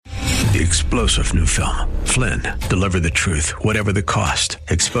the explosive new film, Flynn, Deliver the Truth, Whatever the Cost,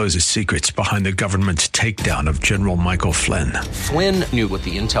 exposes secrets behind the government's takedown of General Michael Flynn. Flynn knew what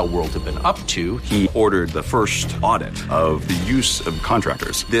the intel world had been up to. He ordered the first audit of the use of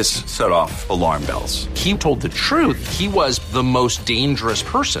contractors. This set off alarm bells. He told the truth. He was the most dangerous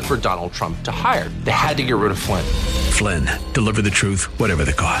person for Donald Trump to hire. They had to get rid of Flynn. Flynn, Deliver the Truth, Whatever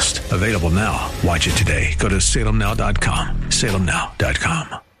the Cost. Available now. Watch it today. Go to salemnow.com.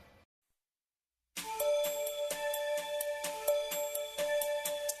 salemnow.com.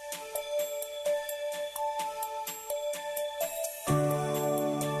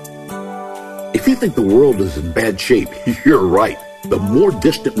 If you think the world is in bad shape, you're right. The more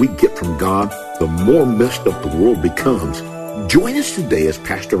distant we get from God, the more messed up the world becomes. Join us today as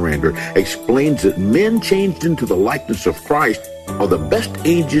Pastor Rander explains that men changed into the likeness of Christ are the best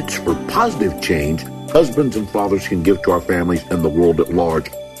agents for positive change husbands and fathers can give to our families and the world at large.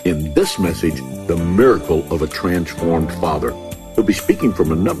 In this message, the miracle of a transformed father. He'll be speaking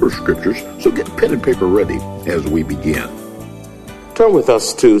from a number of scriptures, so get pen and paper ready as we begin. Turn with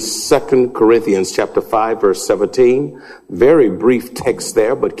us to 2 Corinthians chapter 5, verse 17. Very brief text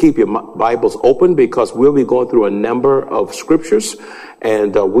there, but keep your Bibles open because we'll be going through a number of scriptures,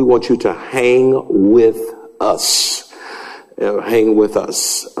 and we want you to hang with us. Hang with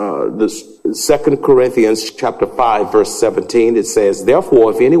us. This 2 Corinthians chapter 5, verse 17, it says,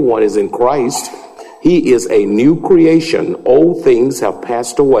 "Therefore, if anyone is in Christ, he is a new creation. Old things have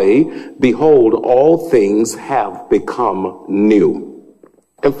passed away. Behold, all things have become new."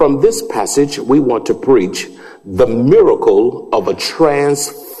 And from this passage, we want to preach the miracle of a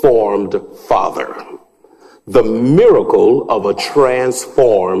transformed father. The miracle of a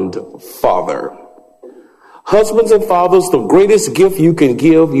transformed father. Husbands and fathers, the greatest gift you can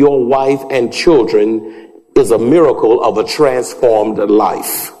give your wife and children is a miracle of a transformed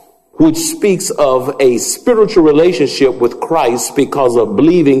life, which speaks of a spiritual relationship with Christ because of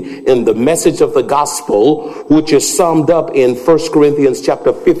believing in the message of the gospel, which is summed up in 1 Corinthians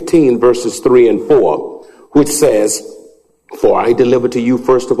chapter 15, verses 3 and 4, which says, "For I delivered to you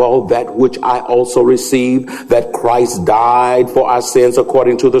first of all that which I also received, that Christ died for our sins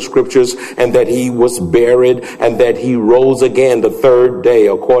according to the scriptures, and that he was buried, and that he rose again the third day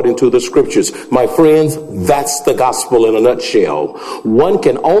according to the scriptures." My friends, that's the gospel in a nutshell. One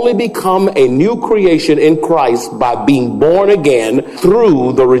can only become a new creation in Christ by being born again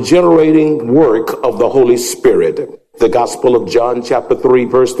through the regenerating work of the Holy Spirit. The Gospel of John chapter 3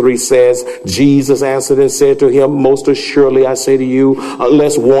 verse 3 says, "Jesus answered and said to him, Most assuredly I say to you,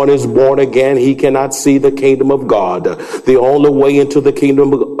 unless one is born again, he cannot see the kingdom of God." The only way into the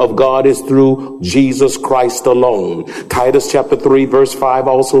kingdom of God is through Jesus Christ alone. Titus chapter 3 verse 5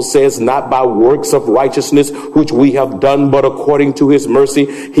 also says, "Not by works of righteousness which we have done, but according to his mercy,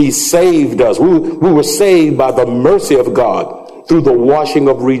 he saved us." We were saved by the mercy of God, through the washing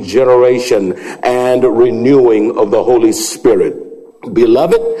of regeneration and renewing of the Holy Spirit.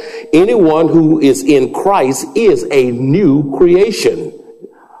 Beloved, anyone who is in Christ is a new creation.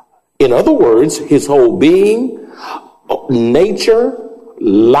 In other words, his whole being, nature,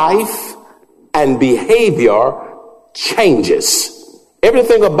 life, and behavior changes.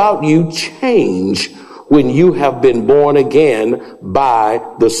 Everything about you changes when you have been born again by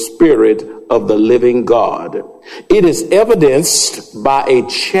the Spirit of the living God. It is evidenced by a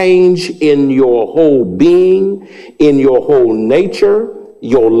change in your whole being, in your whole nature,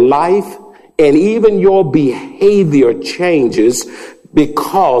 your life, and even your behavior changes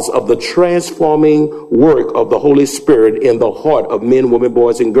because of the transforming work of the Holy Spirit in the heart of men, women,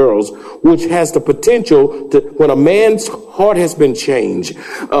 boys, and girls, which has the potential to, when a man's heart has been changed,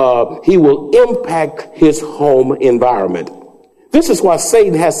 he will impact his home environment. This is why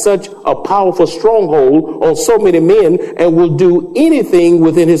Satan has such a powerful stronghold on so many men and will do anything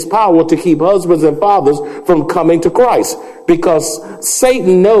within his power to keep husbands and fathers from coming to Christ. Because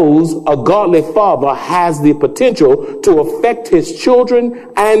Satan knows a godly father has the potential to affect his children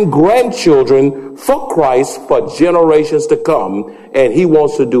and grandchildren for Christ for generations to come. And he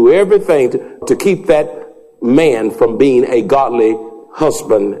wants to do everything to keep that man from being a godly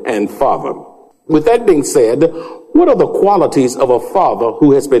husband and father. With that being said, what are the qualities of a father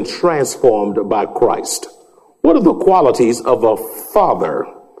who has been transformed by Christ? What are the qualities of a father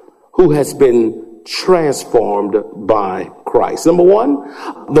who has been transformed by Christ? Number one,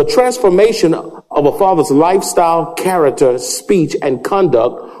 the transformation of a father's lifestyle, character, speech, and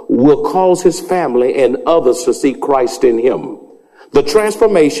conduct will cause his family and others to see Christ in him. The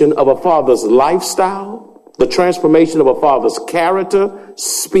transformation of a father's lifestyle, the transformation of a father's character,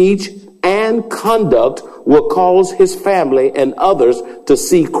 speech, and conduct will cause his family and others to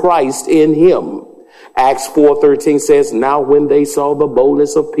see Christ in him. Acts 4:13 says, now when they saw the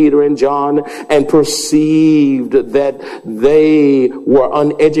boldness of Peter and John and perceived that they were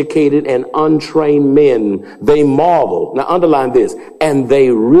uneducated and untrained men, they marveled. Now underline this. And they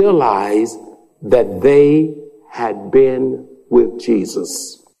realized that they had been with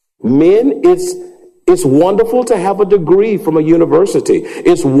Jesus. Men, it's wonderful to have a degree from a university.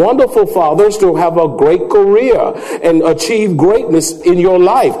 It's wonderful, fathers, to have a great career and achieve greatness in your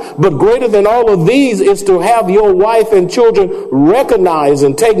life. But greater than all of these is to have your wife and children recognize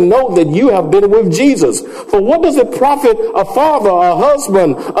and take note that you have been with Jesus. For what does it profit a father, a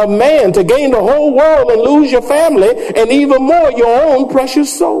husband, a man to gain the whole world and lose your family and even more your own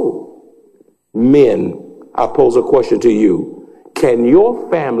precious soul? Men, I pose a question to you. Can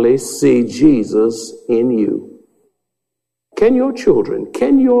your family see Jesus in you? Can your children,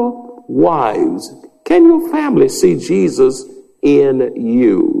 can your wives, can your family see Jesus in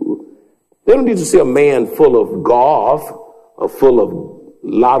you? They don't need to see a man full of golf, or full of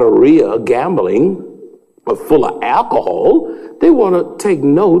lotteria, gambling, or full of alcohol. They want to take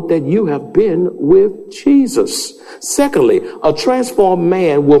note that you have been with Jesus. Secondly, a transformed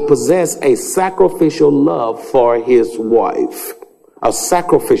man will possess a sacrificial love for his wife. A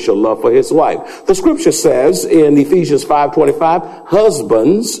sacrificial love for his wife. The scripture says in Ephesians 5:25,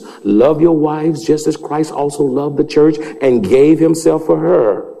 husbands, love your wives just as Christ also loved the church and gave himself for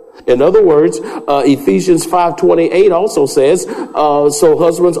her. In other words, Ephesians 5:28 also says, so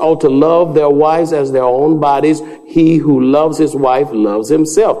husbands ought to love their wives as their own bodies. He who loves his wife loves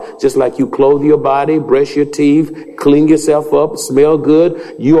himself. Just like you clothe your body, brush your teeth, clean yourself up, smell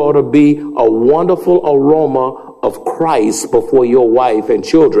good, you ought to be a wonderful aroma of Christ before your wife and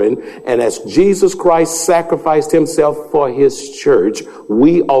children. And as Jesus Christ sacrificed himself for his church,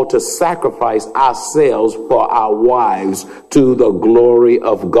 we ought to sacrifice ourselves for our wives to the glory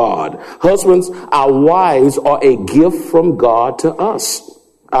of God. Husbands, our wives are a gift from God to us.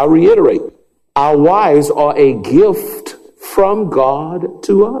 I reiterate, our wives are a gift from God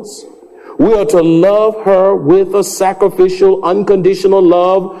to us. We are to love her with a sacrificial, unconditional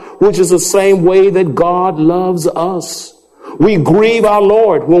love, which is the same way that God loves us. We grieve our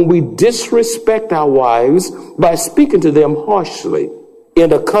Lord when we disrespect our wives by speaking to them harshly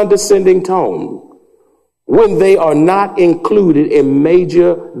in a condescending tone, when they are not included in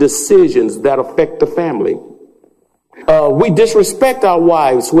major decisions that affect the family. We disrespect our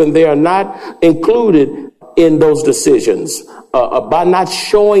wives when they are not included in those decisions, by not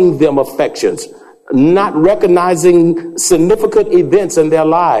showing them affections, not recognizing significant events in their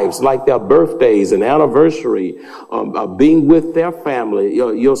lives, like their birthdays and anniversary, being with their family,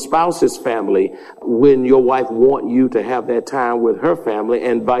 your spouse's family, when your wife wants you to have that time with her family,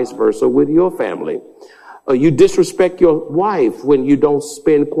 and vice versa with your family. You disrespect your wife when you don't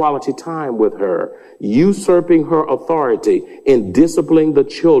spend quality time with her, usurping her authority in disciplining the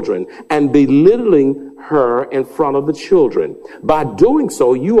children and belittling her in front of the children. By doing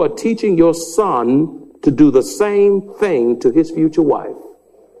so, you are teaching your son to do the same thing to his future wife.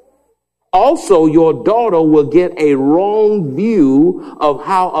 Also, your daughter will get a wrong view of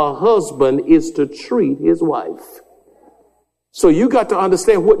how a husband is to treat his wife. So you got to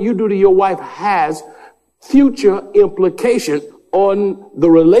understand what you do to your wife has future implication on the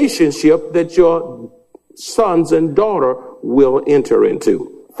relationship that your sons and daughter will enter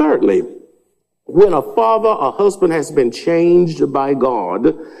into. Thirdly, when a father or husband has been changed by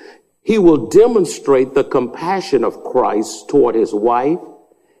God, he will demonstrate the compassion of Christ toward his wife.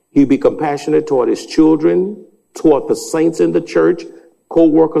 He'll be compassionate toward his children, toward the saints in the church,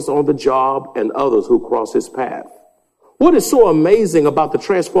 co-workers on the job, and others who cross his path. What is so amazing about the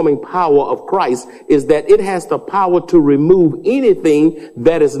transforming power of Christ is that it has the power to remove anything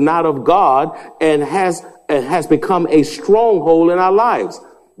that is not of God and has become a stronghold in our lives.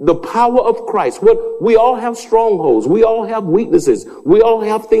 The power of Christ. We all have strongholds. We all have weaknesses. We all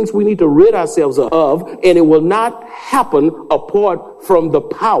have things we need to rid ourselves of, and it will not happen apart from the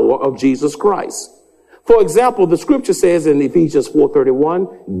power of Jesus Christ. For example, the scripture says in Ephesians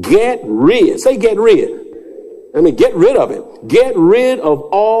 4:31, get rid. Say get rid. Get rid of it. Get rid of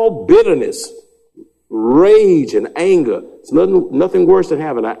all bitterness, rage, and anger. It's nothing worse than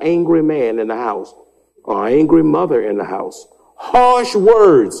having an angry man in the house or an angry mother in the house. Harsh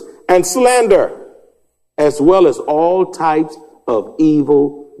words and slander, as well as all types of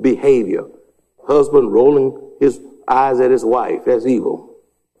evil behavior. Husband rolling his eyes at his wife. That's evil.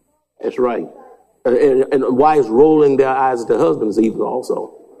 That's right. And wives rolling their eyes at the husband is evil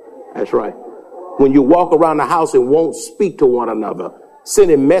also. That's right. When you walk around the house and won't speak to one another,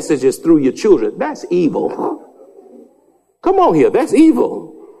 sending messages through your children. That's evil. Come on here. That's evil.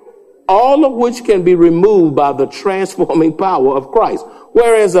 All of which can be removed by the transforming power of Christ.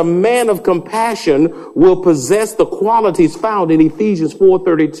 Whereas a man of compassion will possess the qualities found in Ephesians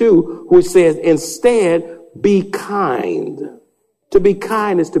 4:32, which says, instead, be kind. To be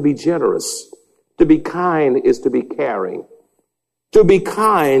kind is to be generous. To be kind is to be caring. To be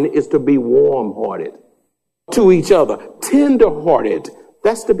kind is to be warm-hearted to each other. Tender-hearted.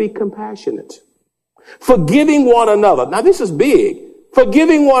 That's to be compassionate. Forgiving one another. Now, this is big.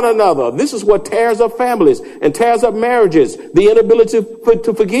 Forgiving one another. This is what tears up families and tears up marriages. The inability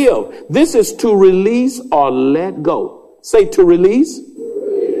to forgive. This is to release or let go. Say to release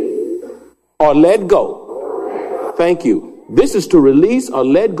or let go. Thank you. This is to release or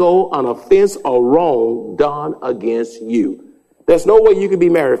let go an offense or wrong done against you. There's no way you can be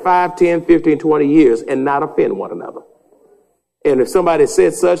married 5, 10, 15, 20 years and not offend one another. And if somebody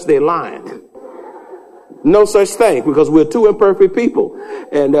said such, they're lying. No such thing, because we're two imperfect people,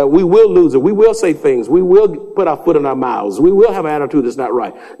 and we will lose it. We will say things. We will put our foot in our mouths. We will have an attitude that's not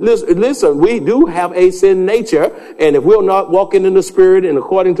right. Listen, we do have a sin nature, and if we're not walking in the Spirit and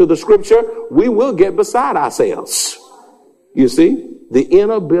according to the Scripture, we will get beside ourselves. You see, the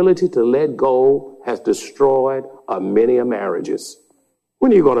inability to let go has destroyed many marriages.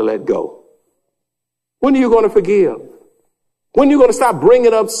 When are you going to let go? When are you going to forgive? When are you going to stop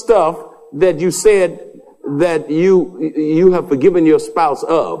bringing up stuff that you said that you have forgiven your spouse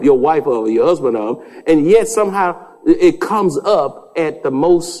of, your wife of, or your husband of, and yet somehow it comes up at the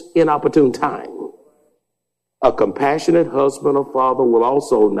most inopportune time? A compassionate husband or father will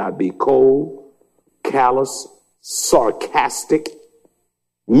also not be cold, callous, sarcastic.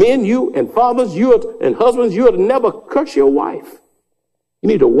 Men, you and fathers, and husbands, you ought to never curse your wife. You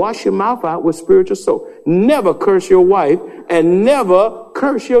need to wash your mouth out with spiritual soap. Never curse your wife and never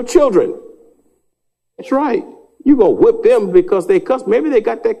curse your children. That's right. You're going to whip them because they cuss. Maybe they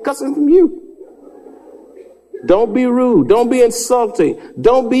got that cussing from you. Don't be rude. Don't be insulting.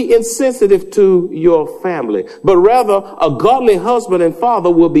 Don't be insensitive to your family. But rather, a godly husband and father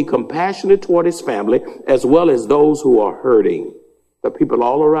will be compassionate toward his family as well as those who are hurting. The people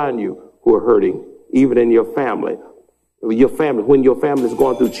all around you who are hurting, even in your family. When your family is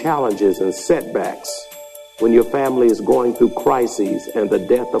going through challenges and setbacks, when your family is going through crises and the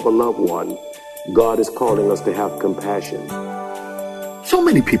death of a loved one, God is calling us to have compassion. So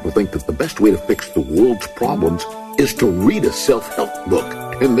many people think that the best way to fix the world's problems is to read a self-help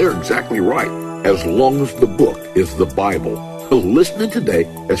book. And they're exactly right, as long as the book is the Bible. So listen in today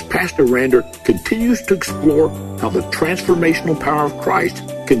as Pastor Rander continues to explore how the transformational power of Christ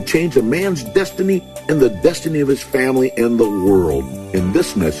can change a man's destiny and the destiny of his family and the world. In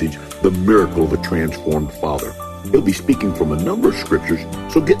this message, The Miracle of a Transformed Father. He'll be speaking from a number of scriptures,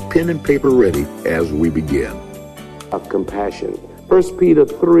 so get pen and paper ready as we begin. Of compassion. 1 Peter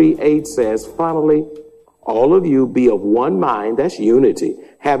 3:8 says, finally, all of you be of one mind, that's unity,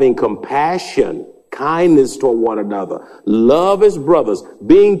 having compassion, kindness toward one another, love as brothers,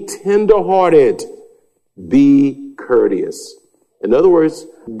 being tenderhearted, be courteous. In other words,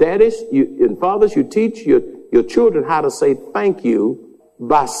 daddies and fathers, you teach your children how to say thank you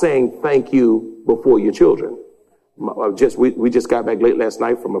by saying thank you before your children. We just got back late last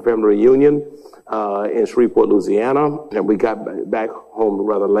night from a family reunion in Shreveport, Louisiana, and we got back home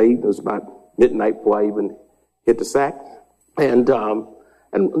rather late. It was about midnight before I even hit the sack. And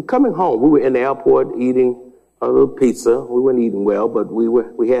coming home, we were in the airport eating a little pizza. We weren't eating well, but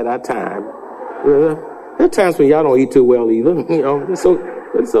we had our time. There are times when y'all don't eat too well either. You know, so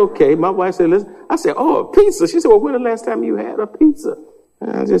it's okay. My wife said, "Listen." I said, "Oh, a pizza." She said, "Well, when the last time you had a pizza?"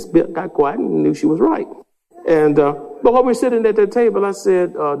 And I just got quiet and knew she was right. And but while we were sitting at the table, I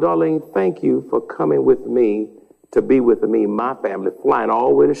said, Darlene, thank you for coming with me to be with me, my family, flying all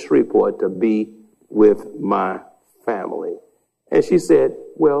the way to Shreveport to be with my family. And she said,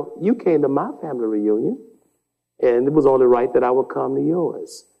 well, you came to my family reunion, and it was only right that I would come to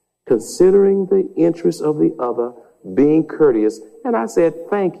yours, considering the interests of the other, being courteous. And I said,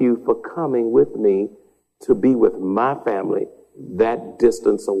 thank you for coming with me to be with my family that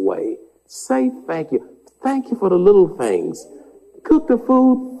distance away. Say thank you. Thank you for the little things. Cook the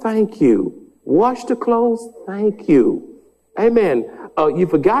food, thank you. Wash the clothes, thank you. Amen. You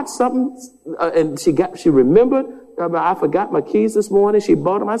forgot something, and she remembered. I forgot my keys this morning. She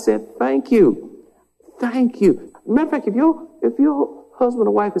bought them. I said, thank you. Thank you. Matter of fact, if your husband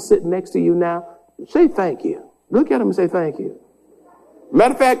or wife is sitting next to you now, say thank you. Look at them and say thank you.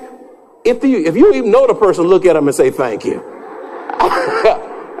 Matter of fact, if you even know the person, look at them and say thank you.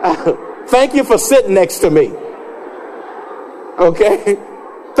 Thank you for sitting next to me. Okay?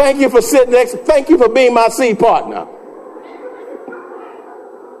 Thank you for sitting next. Thank you for being my seat partner.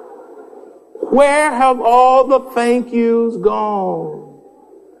 Where have all the thank yous gone?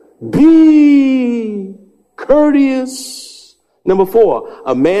 Be courteous. Number 4,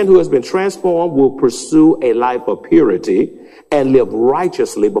 a man who has been transformed will pursue a life of purity and live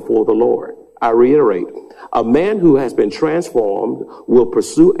righteously before the Lord. I reiterate, a man who has been transformed will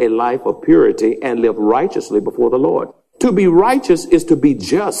pursue a life of purity and live righteously before the Lord. To be righteous is to be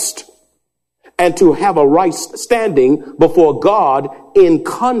just and to have a right standing before God in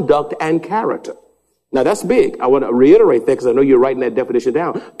conduct and character. Now that's big. I want to reiterate that because I know you're writing that definition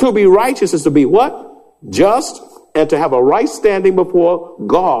down. To be righteous is to be what? Just, and to have a right standing before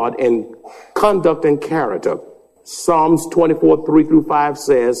God in conduct and character. Psalms 24:3-5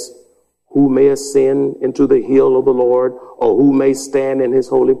 says, who may ascend into the hill of the Lord, or who may stand in his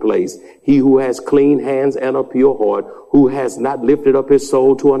holy place? He who has clean hands and a pure heart, who has not lifted up his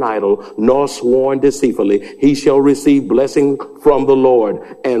soul to an idol, nor sworn deceitfully, he shall receive blessing from the Lord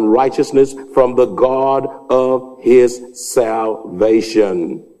and righteousness from the God of his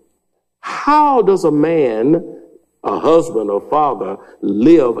salvation. How does a man, a husband or father,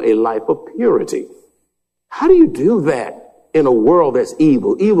 live a life of purity? How do you do that in a world that's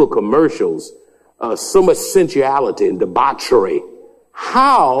evil commercials, so much sensuality and debauchery?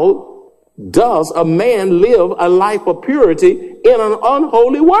 How does a man live a life of purity in an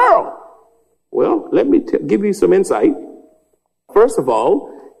unholy world? Well, let me give you some insight. First of all,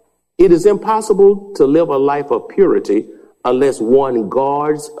 it is impossible to live a life of purity unless one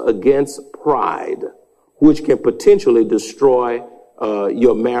guards against pride, which can potentially destroy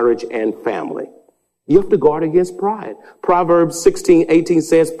your marriage and family. You have to guard against pride. Proverbs 16:18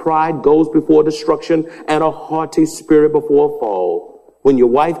 says, pride goes before destruction and a haughty spirit before a fall. When your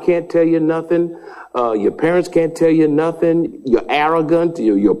wife can't tell you nothing, your parents can't tell you nothing, you're arrogant,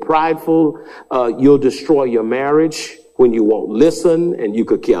 you're prideful, you'll destroy your marriage. When you won't listen and you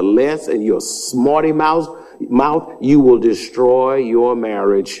could care less and you're smarty mouth, you will destroy your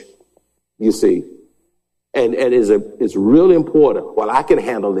marriage. You see. And it's really important. Well, I can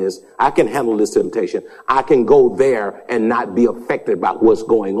handle this. I can handle this temptation. I can go there and not be affected by what's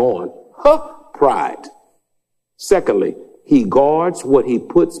going on. Pride. Secondly, he guards what he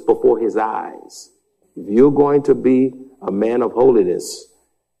puts before his eyes. If you're going to be a man of holiness,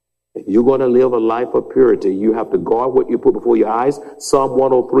 if you're going to live a life of purity, you have to guard what you put before your eyes. Psalm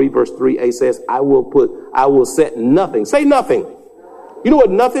 103 verse 3a says, I will set nothing. Say nothing. You know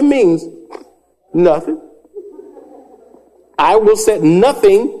what nothing means? Nothing. I will set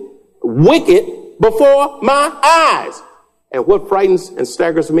nothing wicked before my eyes. And what frightens and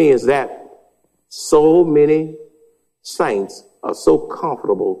staggers me is that so many saints are so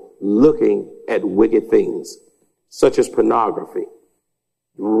comfortable looking at wicked things, such as pornography,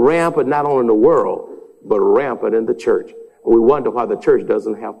 rampant not only in the world, but rampant in the church. And we wonder why the church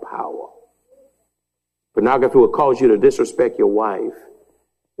doesn't have power. Pornography will cause you to disrespect your wife.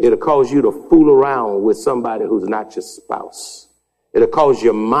 It'll cause you to fool around with somebody who's not your spouse. It'll cause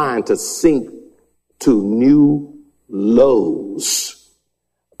your mind to sink to new lows.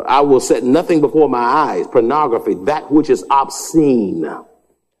 I will set nothing before my eyes. Pornography, that which is obscene,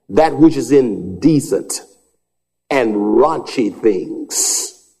 that which is indecent, and raunchy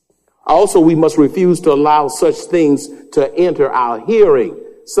things. Also, we must refuse to allow such things to enter our hearing.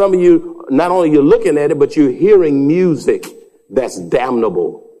 Some of you, not only you're looking at it, but you're hearing music that's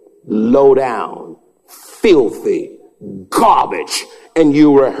damnable, low down, filthy, garbage. And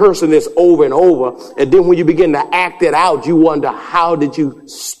you're rehearsing this over and over. And then when you begin to act it out, you wonder, how did you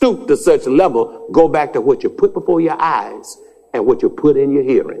stoop to such a level? Go back to what you put before your eyes and what you put in your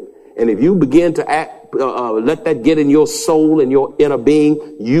hearing. And if you begin to let that get in your soul and your inner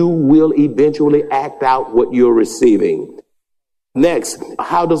being, you will eventually act out what you're receiving. Next,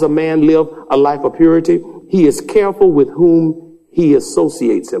 how does a man live a life of purity? He is careful with whom he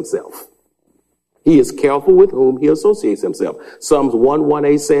associates himself. He is careful with whom he associates himself. Psalms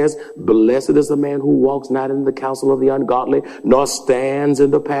 1:1a says, blessed is the man who walks not in the counsel of the ungodly, nor stands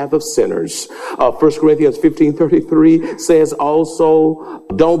in the path of sinners. 1 Corinthians 15:33 says also,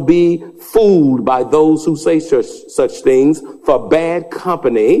 don't be fooled by those who say such things, for bad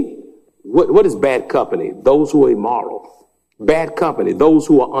company. What is bad company? Those who are immoral. Bad company, those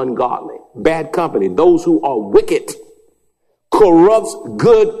who are ungodly. Bad company, those who are wicked. Corrupts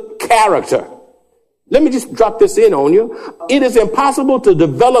good character. Let me just drop this in on you. It is impossible to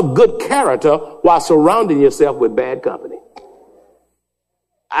develop good character while surrounding yourself with bad company.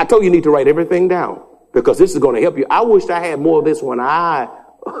 I told you need to write everything down because this is going to help you. I wish I had more of this when I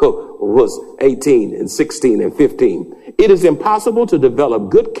was 18 and 16 and 15. It is impossible to develop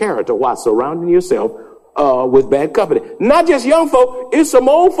good character while surrounding yourself with bad company. Not just young folk, it's some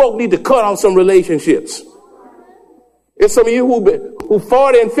old folk need to cut off some relationships. It's some of you who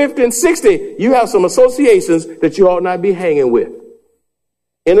 40 and 50 and 60, you have some associations that you ought not be hanging with.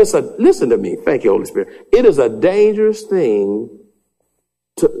 And listen to me. Thank you, Holy Spirit. It is a dangerous thing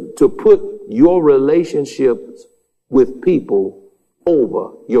to put your relationships with people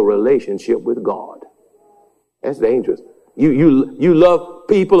over your relationship with God. That's dangerous. You love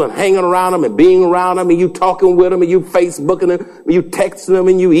people and hanging around them and being around them and you talking with them and you Facebooking them and you texting them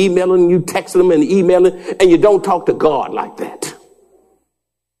and you emailing and you texting them and emailing, and you don't talk to God like that.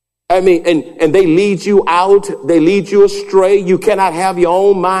 I mean, and they lead you out. They lead you astray. You cannot have your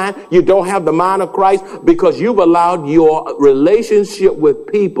own mind. You don't have the mind of Christ because you've allowed your relationship with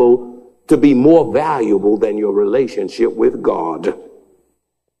people to be more valuable than your relationship with God.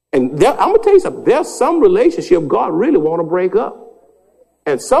 And I'm going to tell you something. There's some relationship God really want to break up.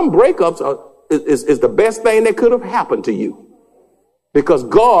 And some breakups is the best thing that could have happened to you. Because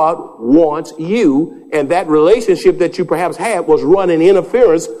God wants you, and that relationship that you perhaps had was running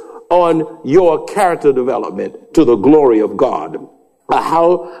interference on your character development to the glory of God.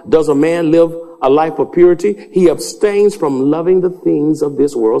 How does a man live a life of purity? He abstains from loving the things of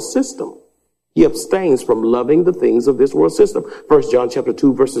this world system. He abstains from loving the things of this world system. 1 John chapter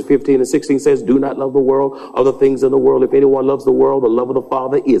 2, verses 15 and 16 says, do not love the world or the things in the world. If anyone loves the world, the love of the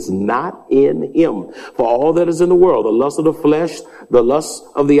Father is not in him. For all that is in the world, the lust of the flesh, the lust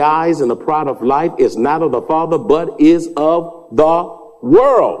of the eyes, and the pride of life is not of the Father, but is of the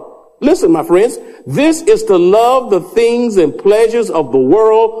world. Listen, my friends, this is to love the things and pleasures of the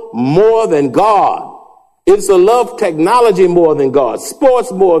world more than God. It's to love technology more than God,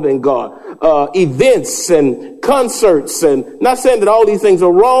 sports more than God, events and concerts, and not saying that all these things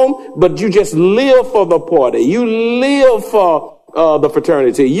are wrong, but you just live for the party. You live for the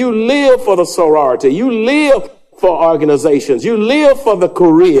fraternity. You live for the sorority. You live for organizations. You live for the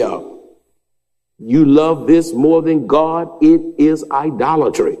career. You love this more than God. It is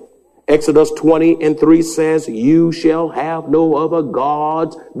idolatry. Exodus 20:3 says, you shall have no other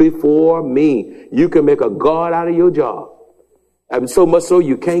gods before me. You can make a god out of your job. I mean, so much so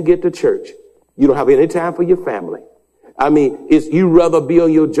you can't get to church. You don't have any time for your family. I mean, you rather be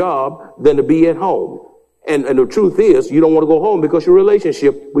on your job than to be at home. And the truth is, you don't want to go home because your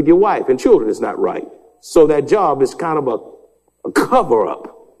relationship with your wife and children is not right. So that job is kind of a cover-up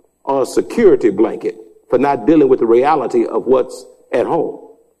or a security blanket for not dealing with the reality of what's at home.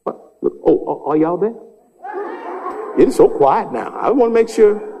 Oh, are y'all there? It's so quiet now. I want to make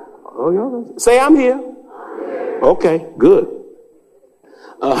sure. Oh, y'all there? Say I'm here. Okay, good.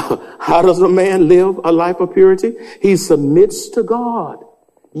 How does a man live a life of purity? He submits to God.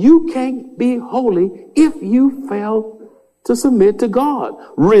 You can't be holy if you fail to submit to God.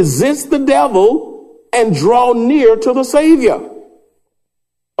 Resist the devil and draw near to the Savior.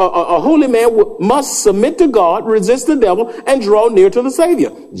 A holy man must submit to God, resist the devil, and draw near to the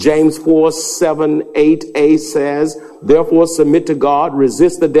Savior. James 4:7-8a says, therefore submit to God,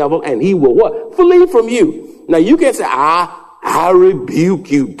 resist the devil, and he will what? Flee from you. Now you can't say, I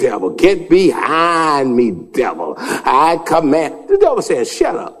rebuke you, devil. Get behind me, devil. I command. The devil says,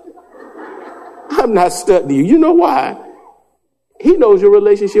 shut up. I'm not studying you. You know why? He knows your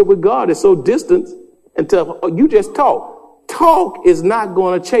relationship with God is so distant until you just talk. Talk is not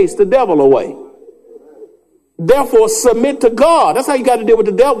going to chase the devil away. Therefore, submit to God. That's how you got to deal with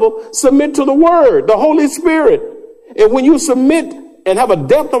the devil. Submit to the Word, the Holy Spirit. And when you submit and have a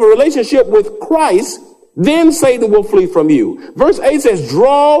depth of a relationship with Christ, then Satan will flee from you. Verse 8 says,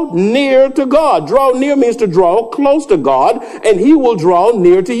 draw near to God. Draw near means to draw close to God, and he will draw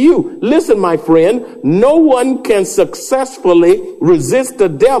near to you. Listen, my friend, no one can successfully resist the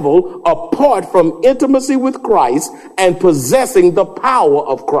devil apart from intimacy with Christ and possessing the power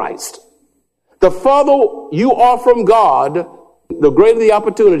of Christ. The farther you are from God, the greater the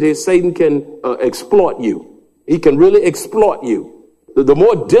opportunity Satan can exploit you. He can really exploit you. The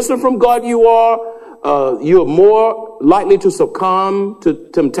more distant from God you are, you're more likely to succumb to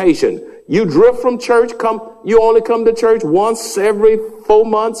temptation. You drift from church, you only come to church once every 4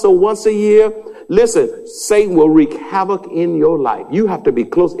 months or once a year. Listen, Satan will wreak havoc in your life. You have to be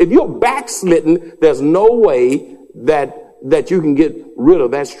close. If you're backslidden, there's no way that you can get rid of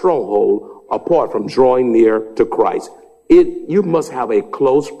that stronghold apart from drawing near to Christ. You must have a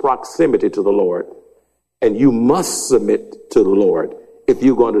close proximity to the Lord, and you must submit to the Lord if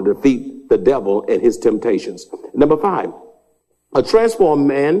you're going to defeat the devil and his temptations. Number 5, A transformed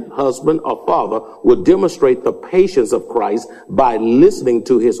man, husband, or father will demonstrate the patience of Christ by listening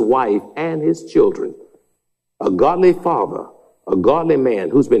to his wife and his children. A godly father, a godly man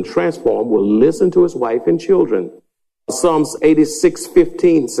who's been transformed will listen to his wife and children. Psalms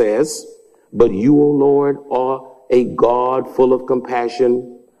 86:15 says, "But you, O Lord, are a God full of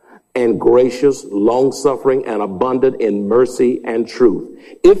compassion and gracious, long-suffering, and abundant in mercy and truth."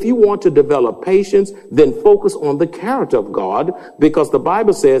 If you want to develop patience, then focus on the character of God, because the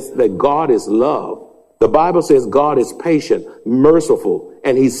Bible says that God is love. The Bible says God is patient, merciful,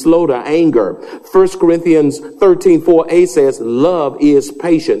 and he's slow to anger. 1 Corinthians 13:4a says, love is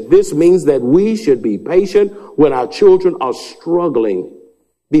patient. This means that we should be patient when our children are struggling.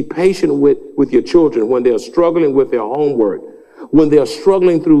 Be patient with your children when they're struggling with their homework, when they're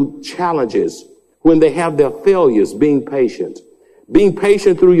struggling through challenges, when they have their failures. Being patient. Being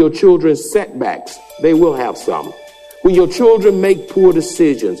patient through your children's setbacks. They will have some. When your children make poor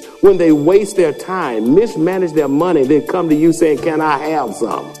decisions, when they waste their time, mismanage their money, then come to you saying, "Can I have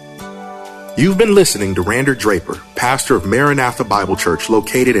some?" You've been listening to Rander Draper, pastor of Maranatha Bible Church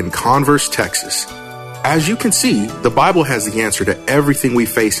located in Converse, Texas. As you can see, the Bible has the answer to everything we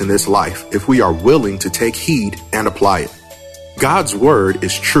face in this life if we are willing to take heed and apply it. God's word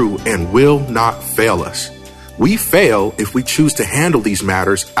is true and will not fail us. We fail if we choose to handle these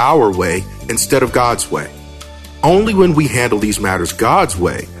matters our way instead of God's way. Only when we handle these matters God's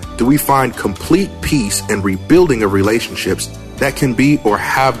way do we find complete peace and rebuilding of relationships that can be or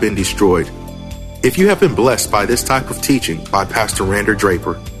have been destroyed. If you have been blessed by this type of teaching by Pastor Rander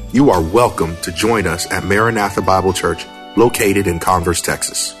Draper, you are welcome to join us at Maranatha Bible Church, located in Converse,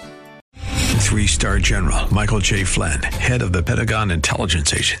 Texas. 3-star General Michael J. Flynn, head of the Pentagon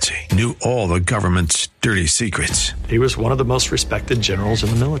Intelligence Agency, knew all the government's dirty secrets. He was one of the most respected generals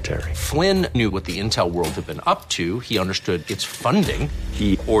in the military. Flynn knew what the intel world had been up to. He understood its funding.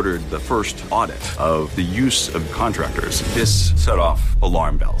 He ordered the first audit of the use of contractors. This set off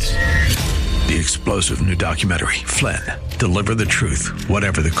alarm bells. The explosive new documentary, Flynn, Deliver the Truth,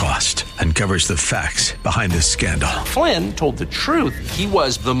 Whatever the Cost, uncovers the facts behind this scandal. Flynn told the truth. He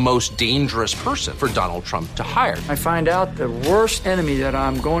was the most dangerous person for Donald Trump to hire. I find out the worst enemy that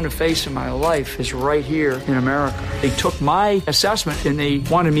I'm going to face in my life is right here in America. They took my assessment and they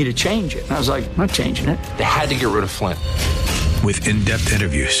wanted me to change it. And I was like, I'm not changing it. They had to get rid of Flynn. With in-depth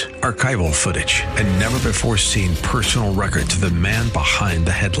interviews, archival footage, and never-before-seen personal records of the man behind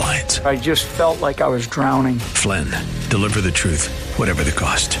the headlines. I just felt like I was drowning. Flynn, Deliver the Truth, Whatever the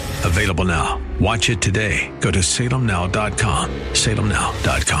Cost. Available now. Watch it today. Go to salemnow.com.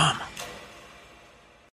 salemnow.com.